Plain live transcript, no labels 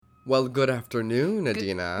Well, good afternoon,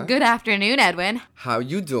 Adina. Good afternoon, Edwin. How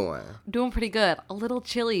you doing? Doing pretty good. A little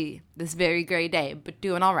chilly this very gray day, but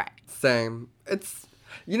doing all right. Same. It's,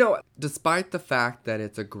 despite the fact that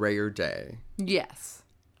it's a grayer day, Yes.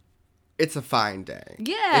 it's a fine day.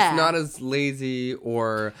 Yeah. It's not as lazy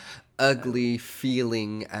or ugly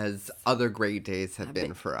feeling as other gray days have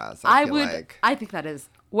been for us, I feel like. I think that is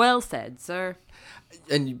well said, sir.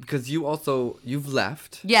 And because you've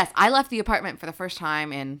left. Yes, I left the apartment for the first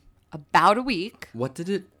time in about a week. What did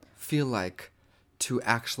it feel like to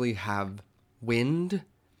actually have wind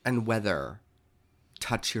and weather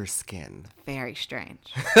touch your skin? Very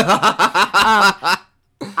strange.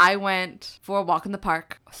 I went for a walk in the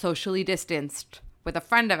park, socially distanced, with a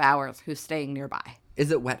friend of ours who's staying nearby. Is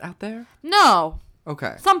it wet out there? No.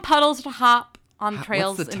 Okay. Some puddles to hop on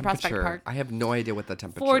trails What's the in Prospect temperature? Park. I have no idea what the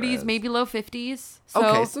temperature 40s, is. maybe low 50s. So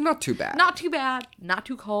Okay, so not too bad. Not too bad. Not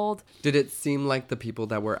too cold. Did it seem like the people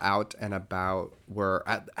that were out and about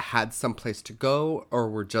had some place to go, or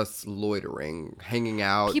were just loitering, hanging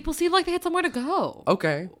out? People seem like they had somewhere to go.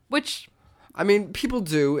 Okay. Which, I mean, people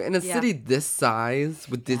do. In a Yeah. city this size,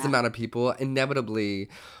 with this Yeah. amount of people, inevitably,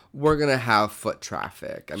 we're going to have foot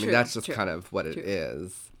traffic. I mean, True, that's just true, kind of what it true.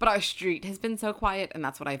 is. but our street has been so quiet, and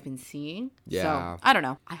that's what I've been seeing. Yeah. So, I don't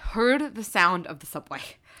know. I heard the sound of the subway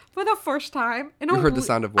for the first time. You heard the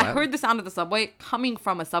sound of what? I heard the sound of the subway coming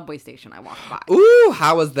from a subway station I walked by. Ooh,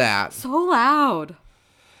 how was that? So loud.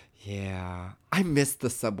 Yeah. I missed the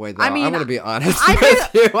subway, though. I mean, I'm going to be honest I with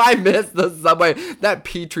you. I miss the subway. That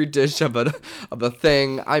petri dish of a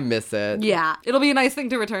thing. I miss it. Yeah, it'll be a nice thing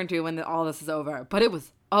to return to when all this is over. But it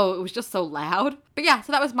was just so loud. But yeah,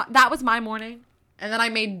 so that was my morning. And then I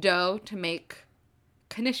made dough to make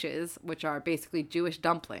knishes, which are basically Jewish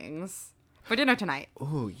dumplings, for dinner tonight.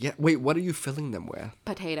 Oh, yeah. Wait, what are you filling them with?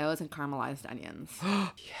 Potatoes and caramelized onions.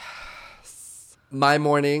 My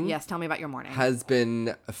morning Yes, tell me about your morning. has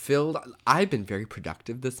been filled. I've been very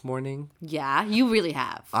productive this morning. Yeah, you really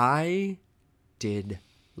have. I did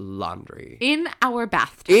laundry. In our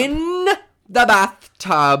bathtub. In the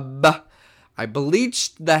bathtub. I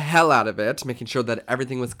bleached the hell out of it, making sure that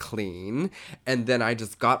everything was clean. And then I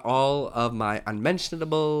just got all of my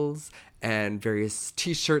unmentionables and various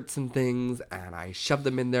t-shirts and things, and I shoved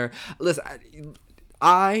them in there. Listen,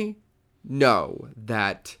 I know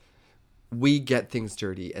that we get things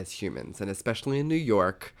dirty as humans, and especially in New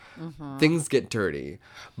York, things get dirty.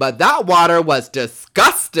 But that water was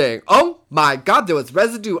disgusting. Oh my God, there was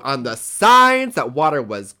residue on the sides. That water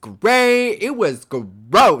was gray. It was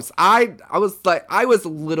gross. I was a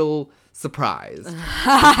little surprised with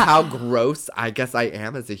how gross I guess I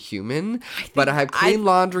am as a human. But I have clean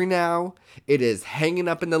laundry now. It is hanging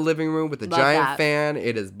up in the living room with a giant fan.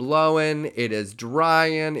 It is blowing. It is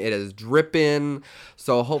drying. It is dripping.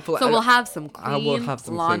 So hopefully... So we'll have some clean I will have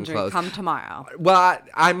some laundry clean clothes. come tomorrow. Well,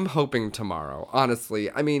 I'm hoping tomorrow, honestly.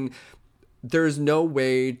 I mean, there's no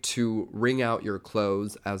way to wring out your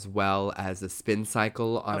clothes as well as a spin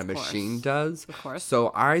cycle on a machine does. Of course.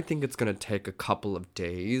 So I think it's going to take a couple of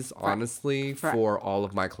days, honestly, for all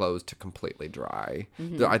of my clothes to completely dry.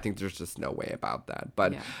 I think there's just no way about that.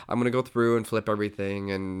 But I'm going to go through and flip everything,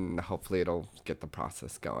 and hopefully it'll get the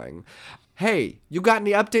process going. Hey, you got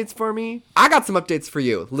any updates for me? I got some updates for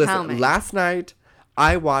you. Tell Listen, me. last night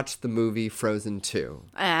I watched the movie Frozen 2.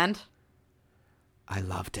 And? I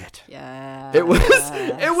loved it. Yeah. It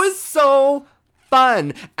was so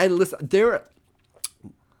fun. And listen,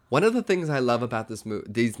 one of the things I love about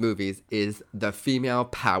these movies is the female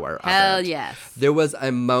power of it. Hell yes. There was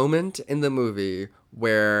a moment in the movie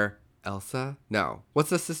where Elsa, what's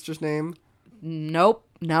the sister's name? Nope.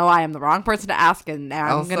 No, I am the wrong person to ask, and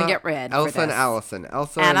now I'm going to get rid Elsa for this. and Allison.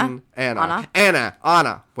 Elsa Anna? and Anna. Anna?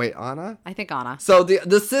 Anna. Wait, Anna? I think Anna. So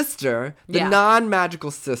the sister, the Yeah.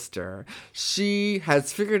 non-magical sister, she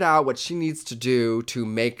has figured out what she needs to do to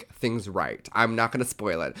make things right. I'm not going to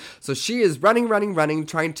spoil it. So she is running,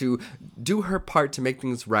 trying to do her part to make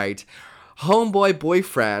things right. Homeboy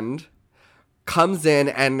boyfriend comes in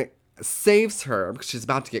and saves her because she's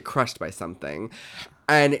about to get crushed by something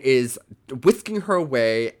and is whisking her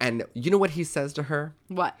away. And you know what he says to her?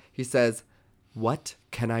 What? He says, "What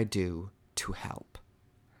can I do to help?"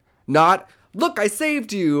 Not, "Look, I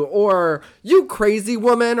saved you," or "You crazy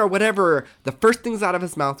woman," or whatever. The first things out of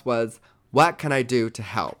his mouth was, "What can I do to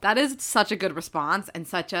help?" That is such a good response and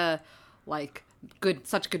such good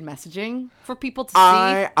messaging for people to see.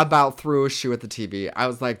 I about threw a shoe at the TV. I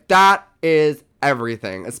was like, that is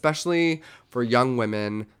everything, especially for young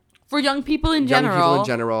women. For young people in Young general. people in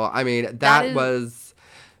general. I mean, that was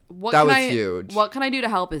huge. What can I do to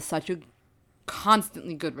help is such a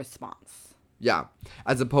constantly good response. Yeah.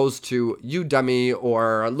 As opposed to, you dummy,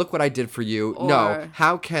 or look what I did for you. No. Or-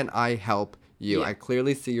 How can I help you? Yeah. I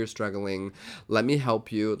clearly see you're struggling. Let me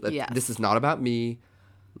help you. Yes. This is not about me.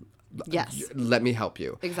 Yes. Let me help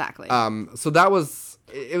you. Exactly. So that was,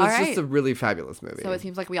 it was All just right. a really fabulous movie. So it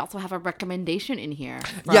seems like we also have a recommendation in here.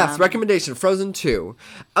 Yes, from- recommendation, Frozen 2.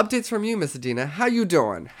 Updates from you, Miss Adina. How you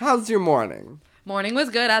doing? How's your morning? Morning was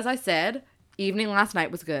good, as I said. Evening last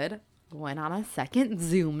night was good. Went on a second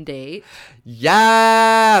Zoom date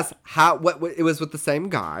Yes! What it was with the same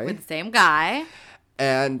guy. with the same guy.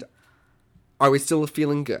 And are we still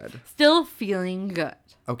feeling good? Still feeling good.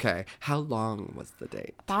 Okay. How long was the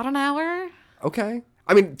date? About an hour. Okay.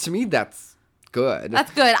 I mean, to me, that's good.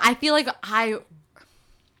 That's good. I feel like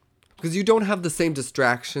Because you don't have the same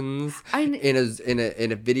distractions I-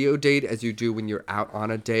 in a video date as you do when you're out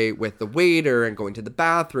on a date with the waiter and going to the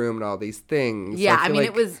bathroom and all these things. So Yeah, I feel mean, like-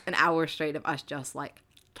 it was an hour straight of us just like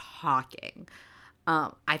talking.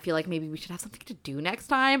 I feel like maybe we should have something to do next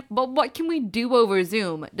time. But what can we do over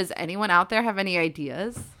Zoom? Does anyone out there have any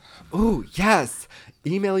ideas? Ooh, yes.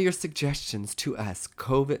 Email your suggestions to us.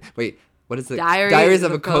 What is it? Diaries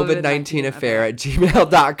of a of COVID-19 COVID-19 affair at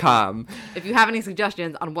gmail.com. If you have any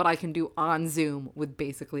suggestions on what I can do on Zoom with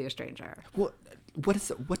basically a stranger.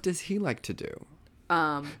 What does he like to do?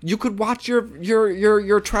 You could watch your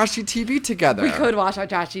trashy TV together. We could watch our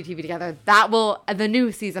trashy TV together. The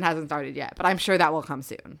new season hasn't started yet, but I'm sure that will come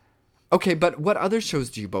soon. Okay, but what other shows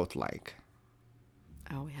do you both like?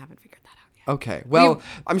 Oh, we haven't figured that out yet. Okay, well,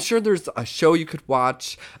 I'm sure there's a show you could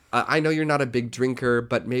watch. I know you're not a big drinker,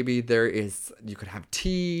 but maybe you could have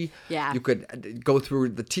tea. Yeah. You could go through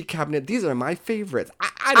the tea cabinet. These are my favorites.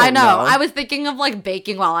 I don't I know. know. I was thinking of like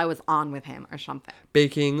baking while I was on with him or something.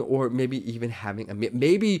 Baking, or maybe even having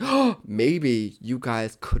maybe you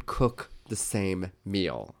guys could cook the same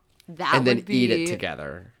meal That and then would be eat it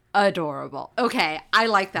together. adorable. Okay, I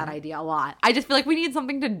like that idea a lot. I just feel like we need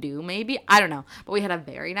something to do, maybe. I don't know. But we had a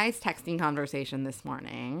very nice texting conversation this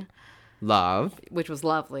morning, Love. which was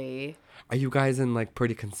lovely. Are you guys in like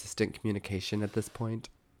pretty consistent communication at this point?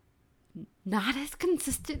 Not as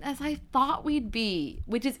consistent as I thought we'd be,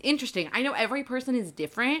 which is interesting. I know every person is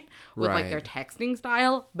different with like their Right. texting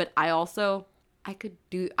style, but I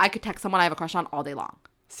could text someone I have a crush on all day long.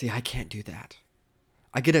 See, I can't do that.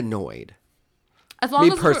 I get annoyed. As long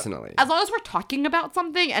Me as personally. as long as we're talking about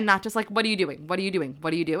something and not just like, what are you doing? What are you doing?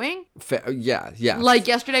 What are you doing? Yeah. Like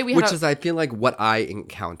yesterday we had Which is, I feel like, what I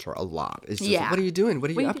encounter a lot. It's just, Yeah. what are you doing? What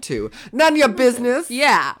are you What up to? None of your business.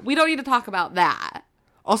 yeah, we don't need to talk about that.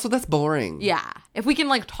 Also, that's boring. Yeah, if we can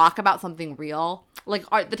like talk about something real, like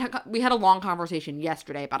we had a long conversation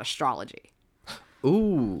yesterday about astrology.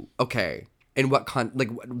 Ooh, okay. And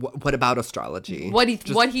what about astrology? What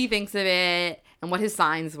he thinks of it and what his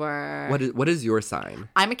signs were. What is your sign?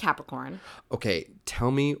 I'm a Capricorn. Okay,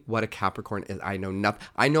 tell me what a Capricorn is. I know nothing.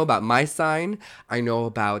 I know about my sign. I know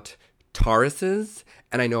about Tauruses,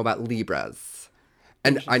 and I know about Libras,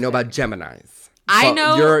 and I know about Geminis. I But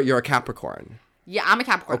know- you're a Capricorn. Yeah, I'm a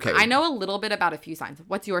Capricorn. Okay. I know a little bit about a few signs.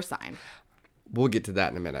 What's your sign? We'll get to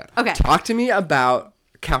that in a minute. Okay. Talk to me about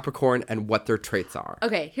Capricorn and what their traits are.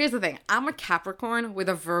 Okay, here's the thing. I'm a Capricorn with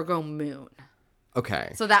a Virgo moon.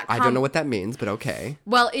 Okay. So that I don't know what that means, but okay.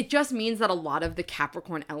 Well, it just means that a lot of the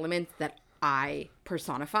Capricorn elements that I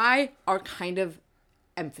personify are kind of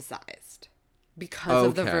emphasized because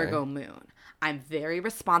of the Okay. Virgo moon. I'm very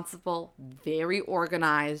responsible, very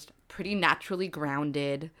organized, pretty naturally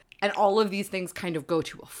grounded, and all of these things kind of go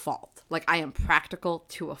to a fault. Like, I am practical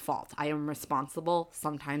to a fault. I am responsible,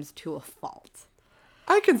 sometimes to a fault.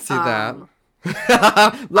 I can see that.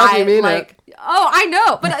 Love you, mean it. Oh, I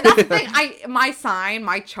know, but that's the thing.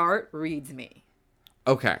 My chart reads me.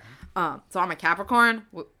 Okay. So I'm a Capricorn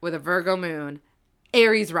with a Virgo moon,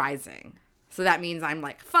 Aries rising. So that means I'm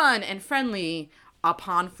like fun and friendly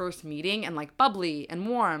upon first meeting and like bubbly and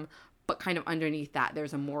warm, but kind of underneath that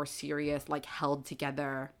there's a more serious, like held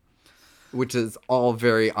together. Which is all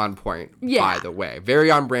very on point, Yeah. by the way.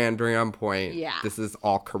 Very on brand, very on point. Yeah. This is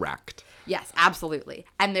all correct. Yes, absolutely.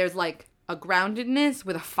 And there's like a groundedness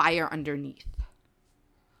with a fire underneath.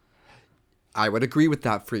 I would agree with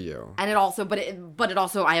that for you. And it also, but it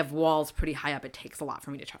also, I have walls pretty high up. It takes a lot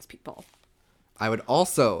for me to trust people. I would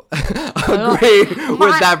also agree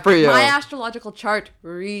with that for you. My astrological chart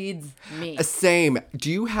reads me. Same.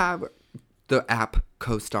 Do you have the app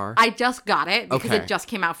CoStar? I just got it because Okay. it just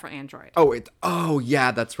came out for Android. Oh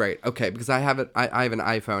yeah, that's right. Okay, because I have it. I have an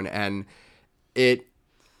iPhone, and it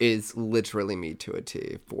is literally me to a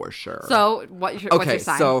T for sure. So what's your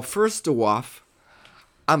sign? So first off,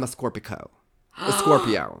 I'm a Scorpio. A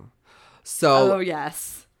Scorpio. So Oh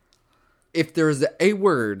yes. if there's a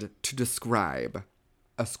word to describe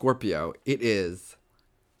a Scorpio, it is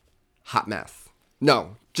hot mess.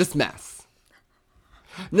 No, just mess.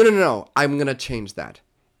 No. I'm going to change that.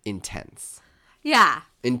 Intense. Yeah.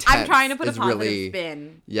 Intense. I'm trying to put a is positive really,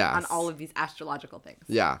 spin yes. on all of these astrological things.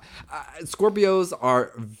 Yeah. Scorpios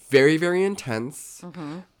are very, very intense.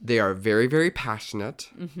 Mm-hmm. They are very, very passionate.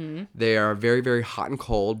 Mm-hmm. They are very, very hot and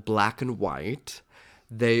cold, black and white.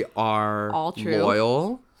 They are all true.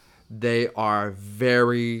 Loyal. They are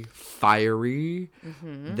very fiery.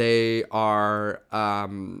 Mm-hmm. They are,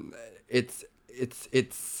 it's.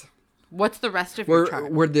 What's the rest of your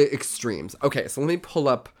chart? We're the extremes. Okay, so let me pull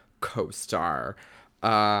up CoStar.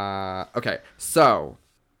 Okay, so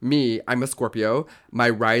me, I'm a Scorpio. My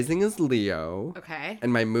rising is Leo. Okay.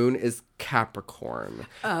 And my moon is Capricorn.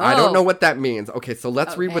 Oh. I don't know what that means. Okay, so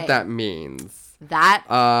let's read what Okay. that means. That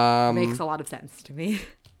makes a lot of sense to me.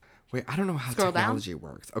 Wait, I don't know how technology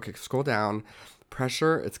works. Okay, scroll down.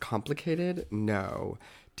 Pressure, it's complicated? No.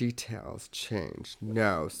 Details, change.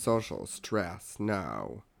 No. Social, stress,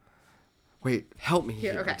 no. Wait, help me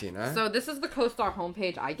here, Okay. Dina. So this is the CoStar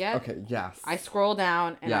homepage I get. Okay, yes. I scroll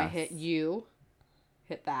down and I Yes. hit you.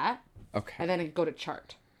 Hit that. Okay. And then I go to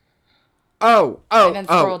chart. Oh, And then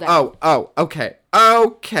scroll down.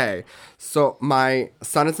 okay. So my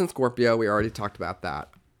sun is in Scorpio. We already talked about that.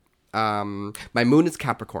 My moon is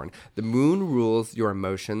Capricorn. The moon rules your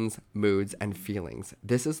emotions, moods, and feelings.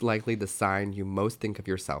 This is likely the sign you most think of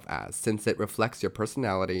yourself as, since it reflects your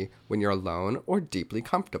personality when you're alone or deeply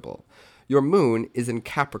comfortable. Your moon is in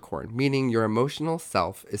Capricorn, meaning your emotional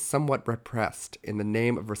self is somewhat repressed in the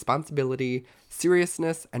name of responsibility,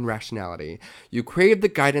 seriousness, and rationality. You crave the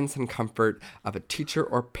guidance and comfort of a teacher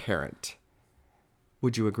or parent.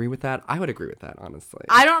 Would you agree with that? I would agree with that, honestly.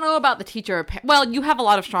 I don't know about the teacher. Well, you have a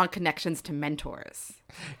lot of strong connections to mentors.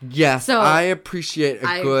 Yes, So, I appreciate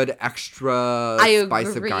a good extra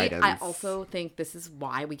spice of guidance. I also think this is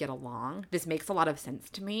why we get along. This makes a lot of sense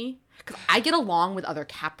to me. Because I get along with other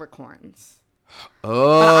Capricorns.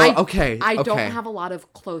 Oh, But okay. I don't have a lot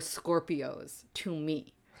of close Scorpios to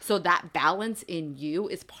me. So that balance in you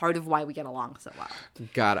is part of why we get along so well.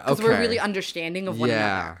 Got it. Okay. Because we're really understanding of one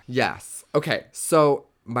another. Yes. Okay. So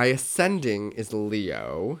my ascending is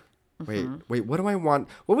Leo. Wait. What do I want?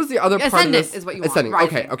 What was the other part of Ascendant this? is what you want, Ascending.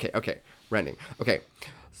 rising. Okay. Rending. Okay.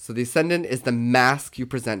 So the ascendant is the mask you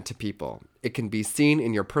present to people. It can be seen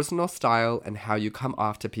in your personal style and how you come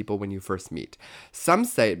off to people when you first meet. Some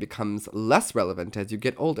say it becomes less relevant as you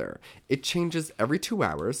get older. It changes every 2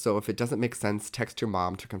 hours, so if it doesn't make sense, text your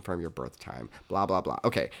mom to confirm your birth time. Blah, blah, blah.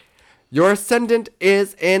 Okay. Your ascendant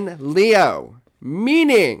is in Leo,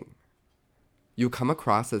 meaning you come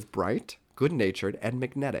across as bright, good-natured, and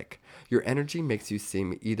magnetic. Your energy makes you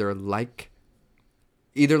seem either like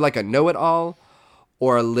a know-it-all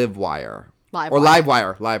or a live wire. Live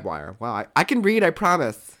wire. Wow, I can read, I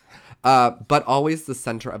promise. But always the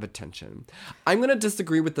center of attention. I'm going to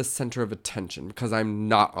disagree with the center of attention because I'm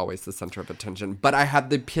not always the center of attention, but I have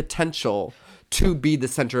the potential to be the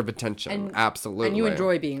center of attention. Absolutely. And you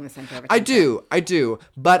enjoy being the center of attention. I do.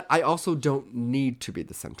 But I also don't need to be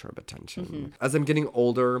the center of attention. Mm-hmm. As I'm getting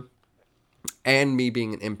older, and me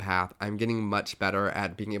being an empath, I'm getting much better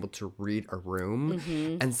at being able to read a room.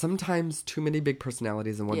 Mm-hmm. And sometimes too many big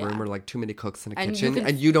personalities in one room are like too many cooks in a kitchen.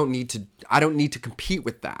 And you don't need to, I don't need to compete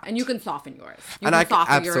with that. And you can soften yours. You can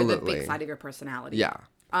soften the big side of your personality. Yeah.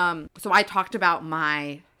 So I talked about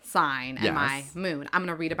my sign and my moon. I'm going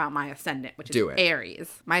to read about my ascendant, which is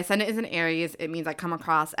Aries. My ascendant is in Aries. It means I come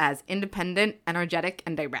across as independent, energetic,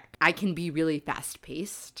 and direct. I can be really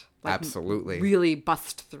fast-paced. Like Absolutely. Really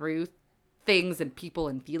bust through things and people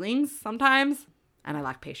and feelings sometimes. And I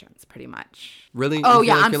lack patience, pretty much. Really? Oh,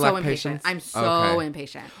 yeah, I'm so impatient. I'm so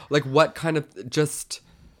impatient. Like what kind of just...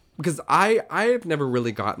 Because I've never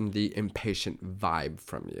really gotten the impatient vibe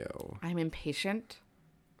from you. I'm impatient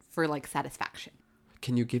for, like, satisfaction.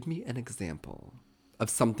 Can you give me an example of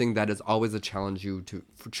something that is always a challenge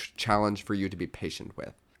for you to be patient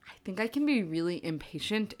with? I think I can be really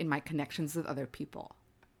impatient in my connections with other people.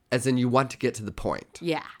 As in you want to get to the point?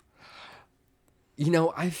 Yeah. You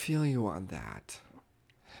know, I feel you on that.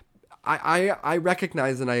 I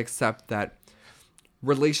recognize and I accept that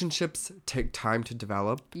relationships take time to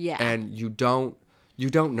develop. Yeah. And you don't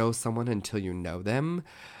know someone until you know them.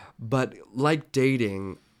 But like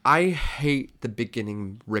dating, I hate the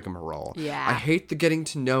beginning rigmarole. Yeah. I hate the getting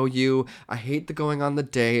to know you. I hate the going on the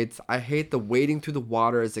dates. I hate the wading through the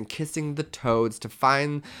waters and kissing the toads to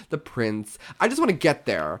find the prince. I just want to get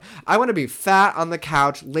there. I want to be fat on the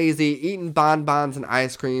couch, lazy, eating bonbons and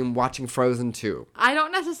ice cream, watching Frozen 2. I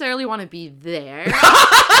don't necessarily want to be there.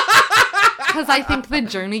 Because I think the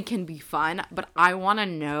journey can be fun, but I want to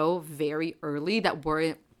know very early that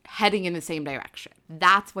we're heading in the same direction.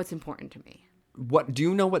 That's what's important to me. What do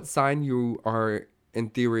you know what sign you are, in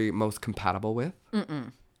theory, most compatible with?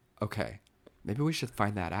 Mm-mm. Okay. Maybe we should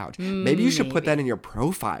find that out. Maybe you should put that in your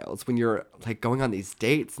profiles when you're like going on these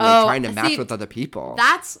dates and like, trying to match with other people.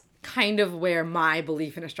 That's kind of where my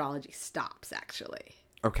belief in astrology stops, actually.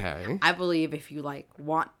 Okay. I believe if you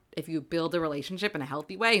if you build a relationship in a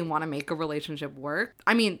healthy way and want to make a relationship work,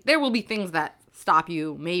 I mean, there will be things that stop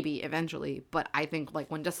you maybe eventually, but I think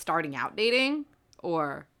like when just starting out dating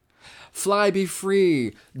or fly, be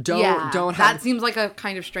free. Don't have. That seems like a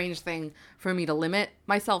kind of strange thing for me to limit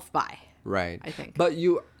myself by. Right. I think. But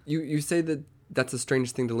you say that that's a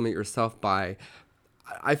strange thing to limit yourself by.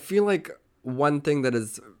 I feel like one thing that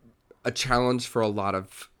is a challenge for a lot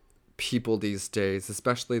of people these days,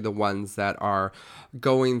 especially the ones that are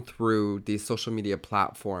going through these social media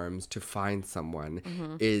platforms to find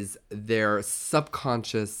someone, is their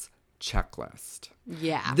subconscious checklist.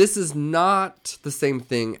 Yeah. This is not the same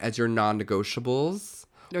thing as your non-negotiables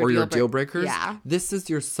or your deal breakers. Yeah. This is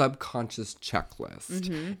your subconscious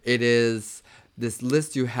checklist. It is this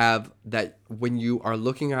list you have that when you are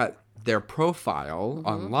looking at their profile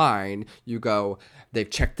online, you go, they've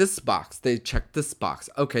checked this box, they checked this box.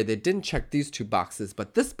 Okay, they didn't check these two boxes,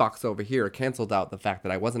 but this box over here canceled out the fact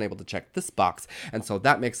that I wasn't able to check this box, and so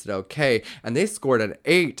that makes it okay. And they scored an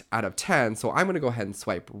 8 out of 10, so I'm going to go ahead and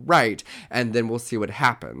swipe right, and then we'll see what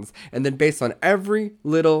happens. And then based on every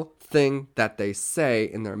little thing that they say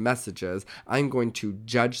in their messages, I'm going to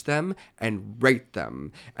judge them and rate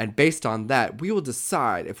them. And based on that, we will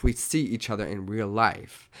decide if we see each other in real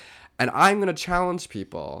life. And I'm going to challenge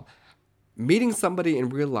people. Meeting somebody in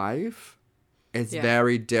real life is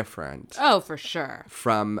very different. Oh, for sure.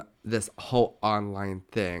 From this whole online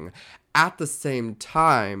thing. At the same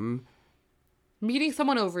time, meeting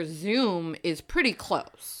someone over Zoom is pretty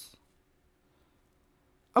close.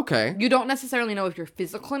 Okay. You don't necessarily know if your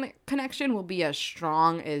physical connection will be as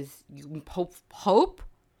strong as you hope.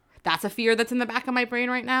 That's a fear that's in the back of my brain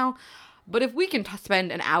right now. But if we can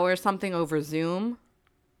spend an hour or something over Zoom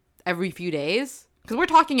every few days, because we're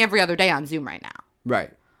talking every other day on Zoom right now.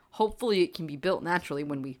 Right. Hopefully it can be built naturally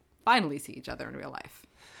when we finally see each other in real life.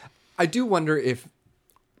 I do wonder if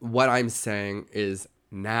what I'm saying is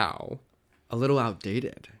now a little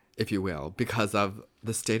outdated, if you will, because of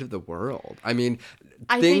the state of the world. I mean,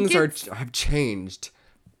 things have changed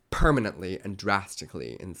permanently and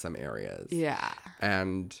drastically in some areas. Yeah.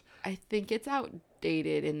 And I think it's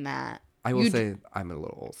outdated in that. I will say I'm a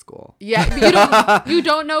little old school. Yeah, you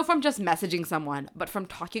don't know from just messaging someone, but from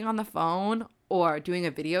talking on the phone or doing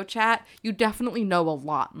a video chat, you definitely know a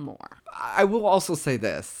lot more. I will also say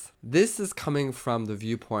this. This is coming from the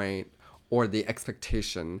viewpoint or the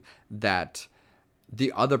expectation that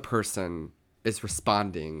the other person is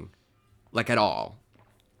responding like at all.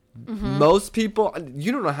 Most people,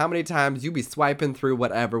 you don't know how many times you be swiping through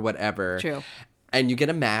whatever. True. And you get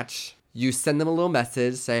a match. You send them a little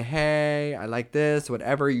message, say, hey, I like this,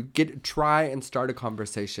 whatever. You try and start a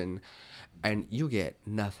conversation, and you get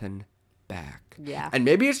nothing back. Yeah. And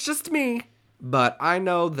maybe it's just me, but I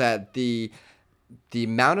know that the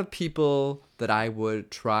amount of people that I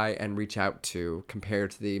would try and reach out to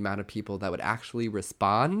compared to the amount of people that would actually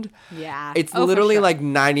respond, it's literally like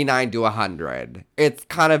 99 to 100. It's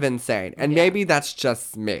kind of insane. And maybe that's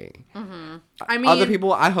just me. I mean, other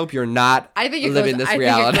people, I hope you're not living this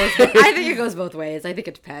reality. I think it goes both ways. I think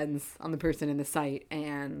it depends on the person in the site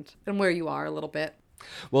and where you are a little bit.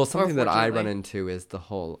 Well, something that I run into is the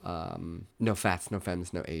whole no fats, no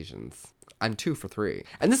femmes, no Asians. I'm 2 for 3.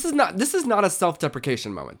 And this is not a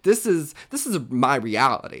self-deprecation moment. This is my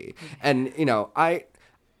reality. And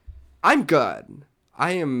I'm good.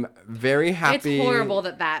 I am very happy. It's horrible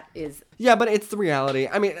that is. Yeah, but it's the reality.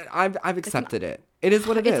 I mean, I've accepted it. It is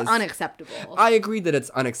what it is. It's unacceptable. I agree that it's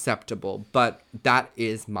unacceptable, but that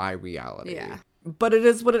is my reality. Yeah. But it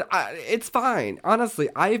is what it's fine. Honestly,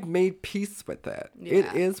 I've made peace with it. Yeah.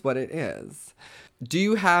 It is what it is. Do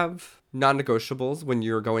you have non-negotiables when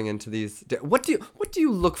you're going into these? What do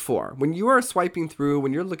you look for when you are swiping through?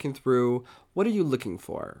 When you're looking through, what are you looking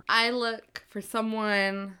for? I look for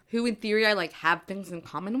someone who, in theory, I have things in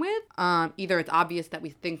common with. Either it's obvious that we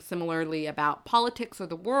think similarly about politics or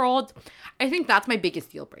the world. I think that's my biggest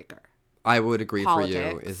deal breaker. I would agree. Politics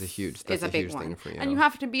for you is a huge thing for you. And you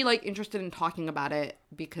have to be interested in talking about it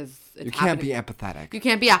because you can't be apathetic. You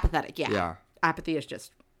can't be apathetic. Yeah. Yeah. Apathy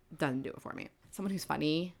doesn't do it for me. Someone who's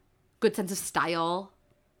funny, good sense of style.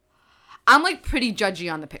 I'm pretty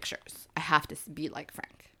judgy on the pictures. I have to be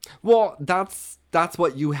Frank. Well, that's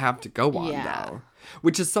what you have to go on, though.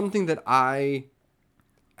 which is something that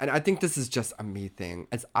and I think this is just a me thing,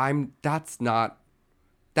 that's not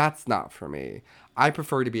for me. I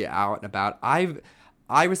prefer to be out and about.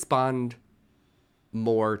 I respond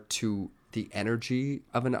more to the energy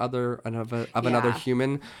of another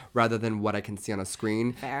human rather than what I can see on a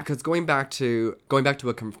screen. Fair. Because going back to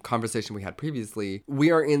a conversation we had previously, we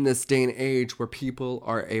are in this day and age where people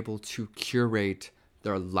are able to curate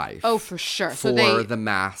their life. Oh, for sure. For the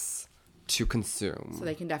mass to consume. So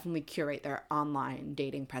they can definitely curate their online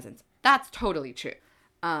dating presence. That's totally true.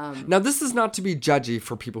 Now, this is not to be judgy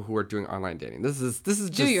for people who are doing online dating. This is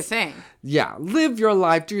just do your thing. Yeah, live your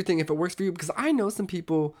life, do your thing if it works for you. Because I know some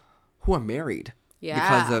people who are married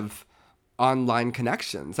because of online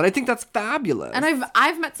connections, and I think that's fabulous. And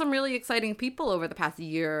I've met some really exciting people over the past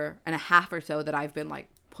year and a half or so that I've been like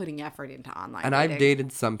putting effort into online. And dating. I've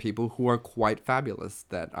dated some people who are quite fabulous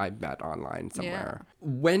that I met online somewhere. Yeah.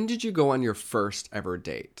 When did you go on your first ever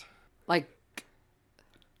date? Like,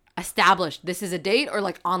 established this is a date, or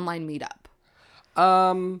like online meetup?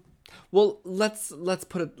 Well,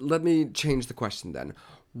 let me change the question then.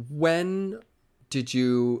 When did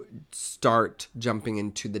you start jumping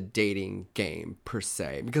into the dating game per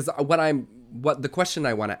se? Because the question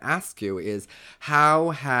I want to ask you is, how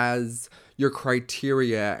has your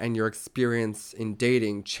criteria and your experience in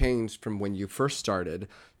dating changed from when you first started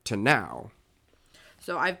to now?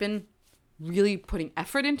 So I've been really putting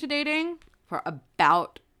effort into dating for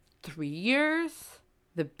about 3 years.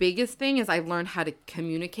 The biggest thing is I've learned how to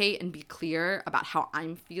communicate and be clear about how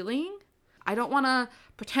I'm feeling. I don't want to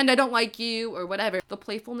pretend I don't like you or whatever. The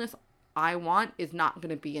playfulness I want is not going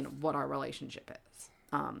to be in what our relationship is.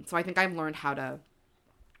 So I think I've learned how to,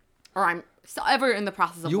 or I'm still ever in the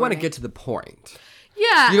process of You learning. want to get to the point.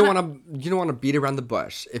 Yeah. You don't want to beat around the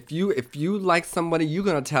bush. If you like somebody, you're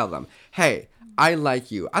going to tell them, "Hey, I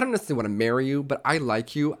like you. I don't necessarily want to marry you, but I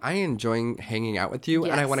like you. I enjoy hanging out with you,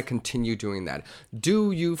 and I want to continue doing that.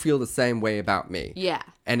 Do you feel the same way about me?" Yeah.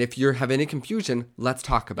 And if you have any confusion, let's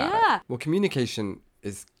talk about it. Well, communication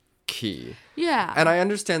is key. Yeah. And I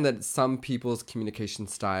understand that some people's communication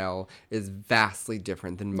style is vastly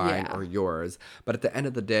different than mine or yours. But at the end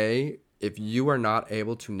of the day, if you are not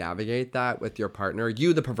able to navigate that with your partner,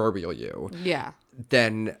 you, the proverbial you,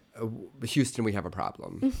 then Houston, we have a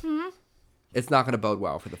problem. Mm-hmm. It's not going to bode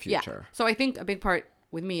well for the future. Yeah. So I think a big part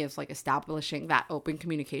with me is like establishing that open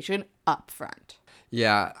communication up front.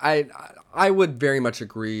 Yeah, I would very much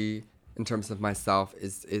agree in terms of myself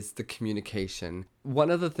is the communication.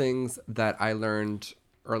 One of the things that I learned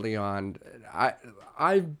early on,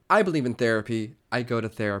 I believe in therapy. I go to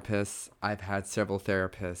therapists. I've had several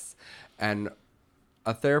therapists, and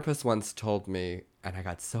a therapist once told me, and I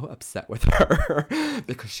got so upset with her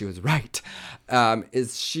because she was right,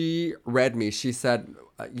 is she read me. She said,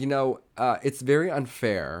 it's very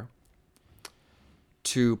unfair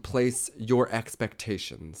to place your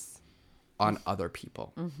expectations on other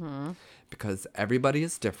people. Mm-hmm. Because everybody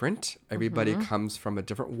is different. Everybody comes from a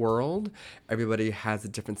different world. Everybody has a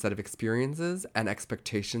different set of experiences and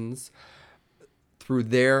expectations through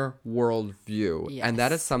their worldview. Yes. And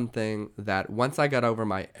that is something that once I got over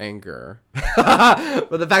my anger,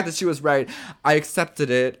 but the fact that she was right, I accepted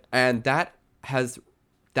it. And that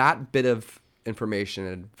bit of information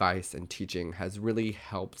and advice and teaching has really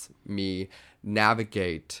helped me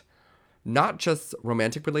navigate not just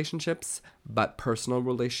romantic relationships, but personal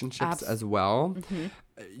relationships as well. Mm-hmm.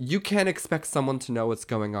 You can't expect someone to know what's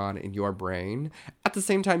going on in your brain. At the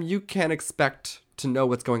same time, you can't expect to know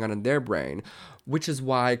what's going on in their brain, which is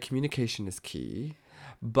why communication is key.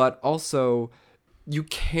 But also, you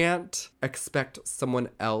can't expect someone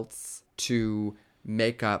else to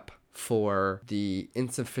make up for the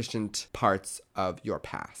insufficient parts of your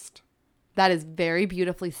past. That is very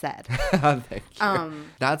beautifully said. Thank you.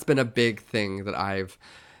 That's been a big thing that I've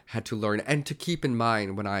had to learn and to keep in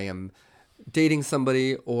mind when I am dating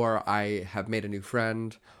somebody or I have made a new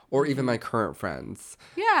friend or even my current friends.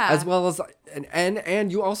 Yeah. As well as,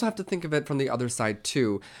 and you also have to think of it from the other side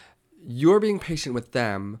too. You're being patient with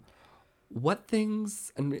them. What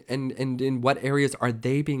things and in what areas are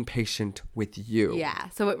they being patient with you? Yeah.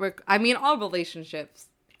 So all relationships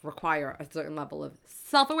require a certain level of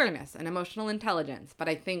self-awareness and emotional intelligence. But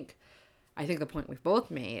I think the point we've both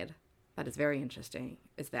made that is very interesting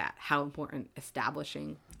is that how important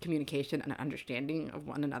establishing communication and understanding of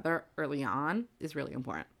one another early on is really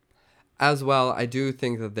important. As well, I do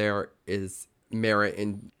think that there is merit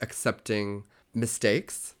in accepting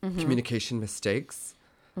mistakes, communication mistakes.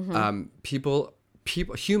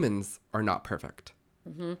 Mm-hmm. Humans are not perfect.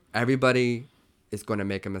 Mm-hmm. Everybody is going to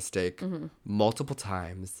make a mistake multiple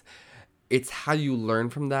times. It's how you learn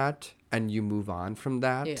from that and you move on from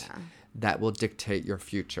that, Yeah. that will dictate your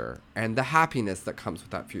future and the happiness that comes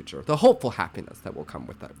with that future, the hopeful happiness that will come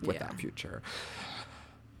with that future.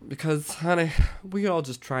 Because, honey, we all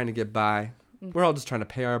just trying to get by. We're all just trying to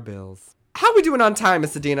pay our bills. How we doing on time,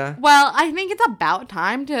 Miss Adina? Well, I think it's about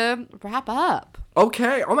time to wrap up.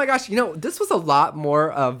 Okay. Oh my gosh. This was a lot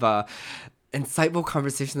more of a insightful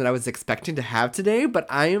conversation than I was expecting to have today, but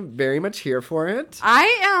I am very much here for it.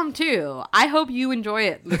 I am too. I hope you enjoy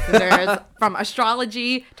it, listeners. From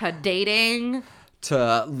astrology to dating.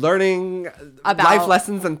 To learning About life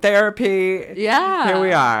lessons and therapy. Yeah. Here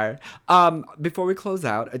we are. Before we close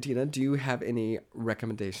out, Adina, do you have any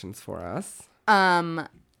recommendations for us?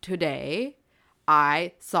 Today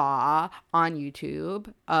I saw on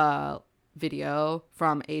YouTube a video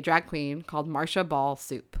from a drag queen called Marsha Ball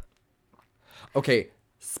Soup. Okay,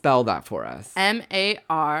 spell that for us.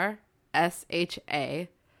 MARSHA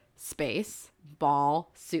space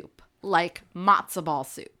ball soup. Like matzo ball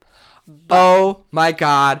soup. Oh my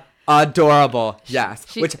God. Adorable. Yes.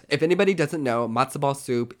 She- Which, if anybody doesn't know, matzo ball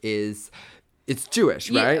soup it's Jewish,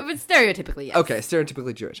 right? Yeah, it's stereotypically, yes. Okay,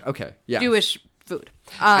 stereotypically Jewish. Okay, yeah. Jewish food.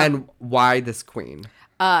 And why this queen?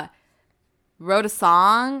 Wrote a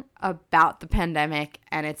song about the pandemic,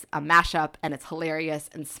 and it's a mashup, and it's hilarious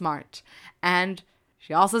and smart. And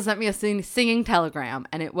she also sent me a singing telegram,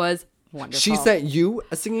 and it was wonderful. She sent you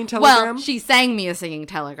a singing telegram? Well, she sang me a singing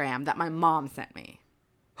telegram that my mom sent me.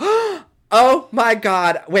 Oh my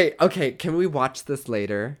God. Wait, okay, can we watch this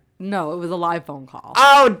later? No, it was a live phone call.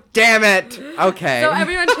 Oh, damn it. Okay. So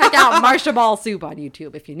everyone check out Marsha Ball Soup on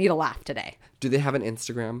YouTube if you need a laugh today. Do they have an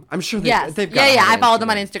Instagram? I'm sure Yes. they've got Yeah, an I followed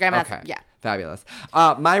them on Instagram. Okay. That's, yeah. Fabulous.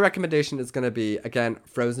 My recommendation is going to be, again,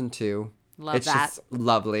 Frozen 2. Love it's that. Just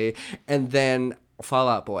lovely. And then Fall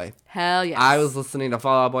Out Boy. Hell yes. I was listening to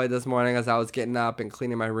Fall Out Boy this morning as I was getting up and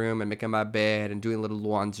cleaning my room and making my bed and doing a little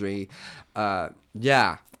laundry.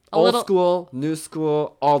 Yeah. Old school, new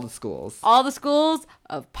school, all the schools. All the schools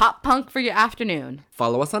of pop punk for your afternoon.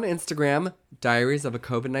 Follow us on Instagram, Diaries of a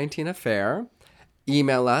COVID-19 Affair.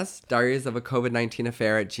 Email us,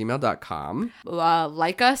 diariesofACOVID19affair@gmail.com.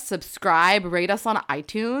 Like us, subscribe, rate us on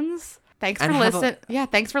iTunes. Thanks for listening. Yeah,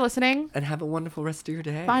 thanks for listening. And have a wonderful rest of your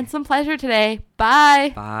day. Find some pleasure today.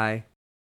 Bye. Bye.